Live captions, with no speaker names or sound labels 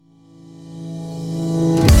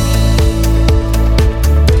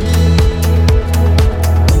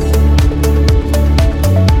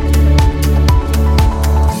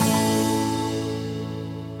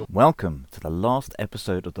Welcome to the last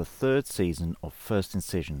episode of the third season of First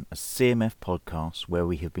Incision, a CMF podcast where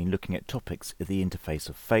we have been looking at topics at the interface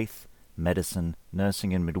of faith, medicine,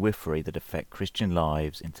 nursing and midwifery that affect Christian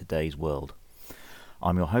lives in today's world.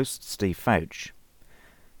 I'm your host, Steve Fouch.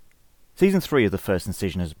 Season 3 of the First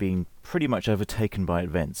Incision has been pretty much overtaken by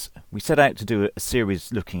events. We set out to do a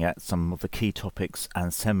series looking at some of the key topics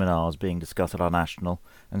and seminars being discussed at our national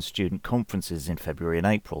and student conferences in February and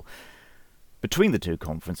April. Between the two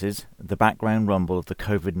conferences, the background rumble of the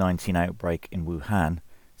COVID-19 outbreak in Wuhan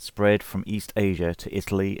spread from East Asia to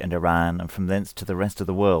Italy and Iran and from thence to the rest of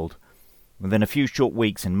the world. Within a few short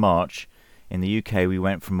weeks in March, in the UK we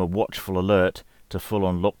went from a watchful alert to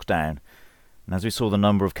full-on lockdown. And as we saw the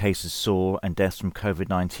number of cases soar and deaths from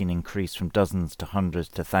COVID-19 increase from dozens to hundreds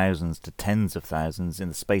to thousands to tens of thousands in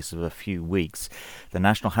the space of a few weeks, the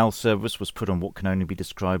National Health Service was put on what can only be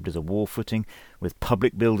described as a war footing, with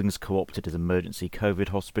public buildings co-opted as emergency COVID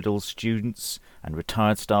hospitals, students and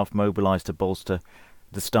retired staff mobilised to bolster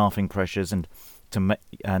the staffing pressures and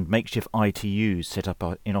makeshift ITUs set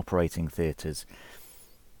up in operating theatres.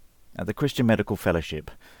 At the Christian Medical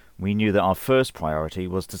Fellowship, we knew that our first priority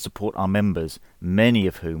was to support our members, many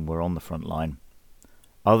of whom were on the front line.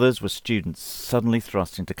 Others were students suddenly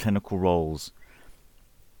thrust into clinical roles,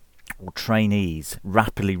 or trainees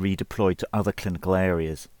rapidly redeployed to other clinical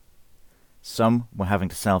areas. Some were having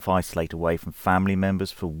to self-isolate away from family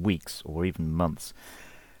members for weeks or even months.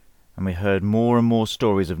 And we heard more and more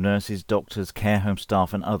stories of nurses, doctors, care home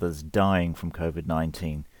staff and others dying from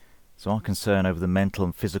COVID-19. So our concern over the mental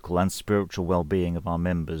and physical and spiritual well-being of our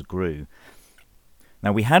members grew.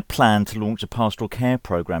 Now, we had planned to launch a pastoral care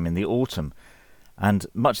programme in the autumn, and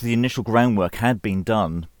much of the initial groundwork had been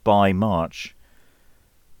done by March.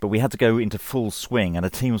 But we had to go into full swing, and a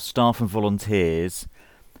team of staff and volunteers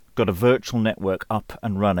got a virtual network up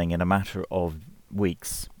and running in a matter of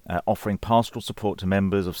weeks, offering pastoral support to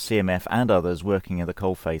members of CMF and others working in the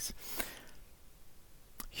coalface.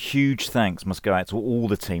 Huge thanks must go out to all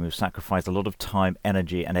the team who've sacrificed a lot of time,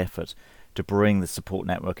 energy and effort to bring the support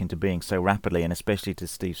network into being so rapidly, and especially to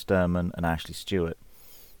Steve Sturman and Ashley Stewart.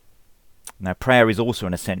 Now, prayer is also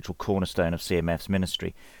an essential cornerstone of CMF's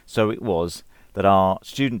ministry, so it was that our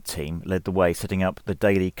student team led the way, setting up the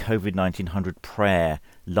daily COVID-19 100 prayer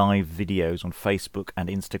live videos on Facebook and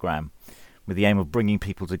Instagram, with the aim of bringing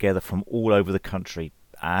people together from all over the country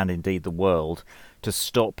and indeed the world to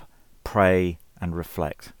stop, pray and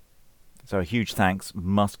reflect. So a huge thanks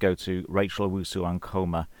must go to Rachel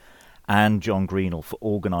Owusu-Ankoma and John Greenall for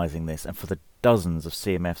organising this, and for the dozens of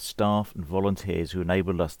CMF staff and volunteers who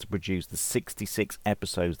enabled us to produce the 66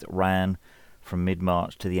 episodes that ran from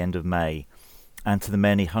mid-March to the end of May, and to the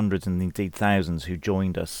many hundreds and indeed thousands who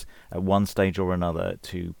joined us at one stage or another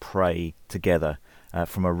to pray together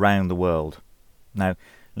from around the world. Now,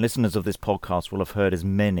 listeners of this podcast will have heard as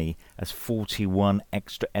many as 41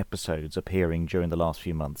 extra episodes appearing during the last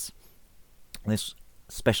few months. This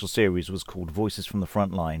special series was called Voices from the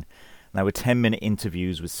Frontline. There were 10-minute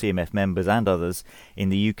interviews with CMF members and others in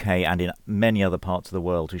the UK and in many other parts of the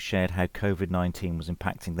world who shared how COVID-19 was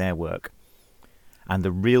impacting their work and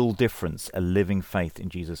the real difference a living faith in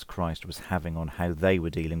Jesus Christ was having on how they were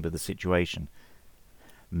dealing with the situation.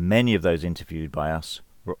 Many of those interviewed by us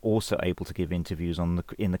were also able to give interviews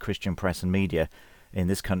in the Christian press and media in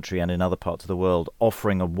this country and in other parts of the world,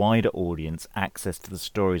 offering a wider audience access to the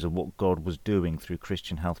stories of what God was doing through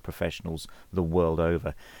Christian health professionals the world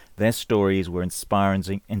over. Their stories were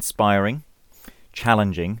inspiring,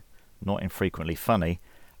 challenging, not infrequently funny,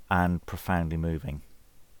 and profoundly moving.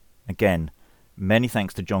 Again, many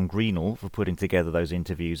thanks to John Greenall for putting together those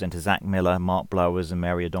interviews, and to Zach Miller, Mark Blowers and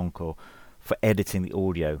Mary Adonko for editing the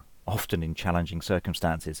audio, often in challenging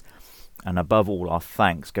circumstances. And above all, our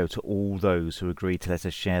thanks go to all those who agreed to let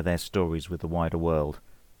us share their stories with the wider world.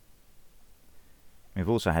 We've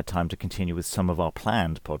also had time to continue with some of our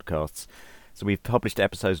planned podcasts. So we've published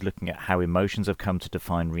episodes looking at how emotions have come to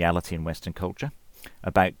define reality in Western culture,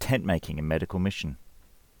 about tent making and medical mission,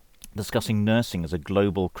 discussing nursing as a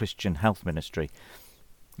global Christian health ministry,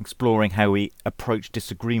 exploring how we approach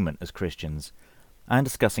disagreement as Christians, and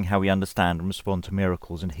discussing how we understand and respond to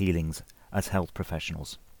miracles and healings as health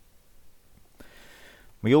professionals.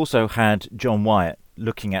 We also had John Wyatt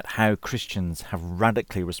looking at how Christians have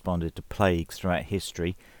radically responded to plagues throughout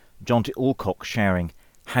history, John T. Alcock sharing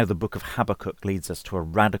how the book of Habakkuk leads us to a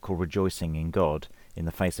radical rejoicing in God in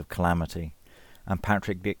the face of calamity, and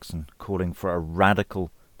Patrick Dixon calling for a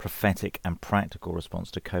radical, prophetic and practical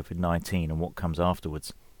response to COVID-19 and what comes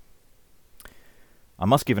afterwards. I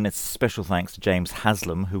must give a special thanks to James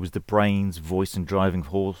Haslam, who was the brains, voice and driving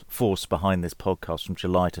force behind this podcast from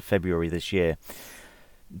July to February this year.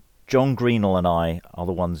 John Greenall and I are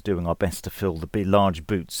the ones doing our best to fill the large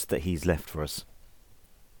boots that he's left for us.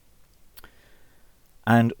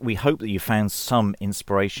 And we hope that you found some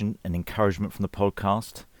inspiration and encouragement from the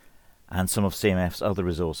podcast and some of CMF's other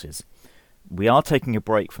resources. We are taking a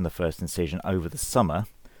break from the First Incision over the summer,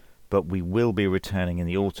 but we will be returning in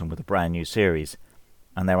the autumn with a brand new series,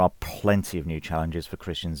 and there are plenty of new challenges for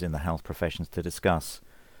Christians in the health professions to discuss.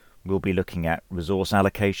 We'll be looking at resource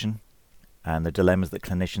allocation and the dilemmas that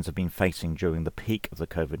clinicians have been facing during the peak of the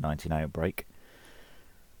COVID-19 outbreak.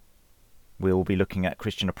 We'll be looking at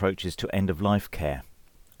Christian approaches to end-of-life care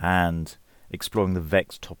and exploring the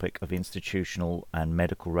vexed topic of institutional and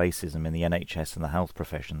medical racism in the NHS and the health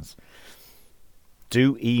professions.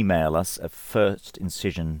 Do email us at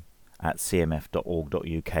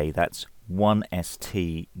firstincision@cmf.org.uk. That's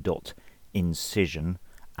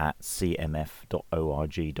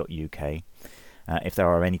 1st.incision@cmf.org.uk. If there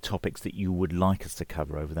are any topics that you would like us to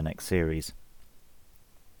cover over the next series.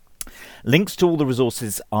 Links to all the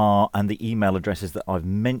resources and the email addresses that I've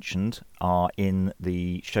mentioned are in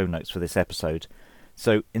the show notes for this episode.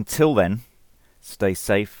 So until then, stay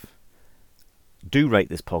safe. Do rate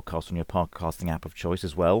this podcast on your podcasting app of choice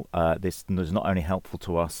as well. This is not only helpful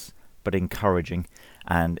to us, but encouraging,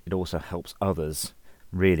 and it also helps others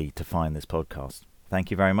really to find this podcast.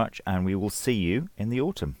 Thank you very much, and we will see you in the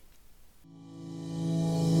autumn.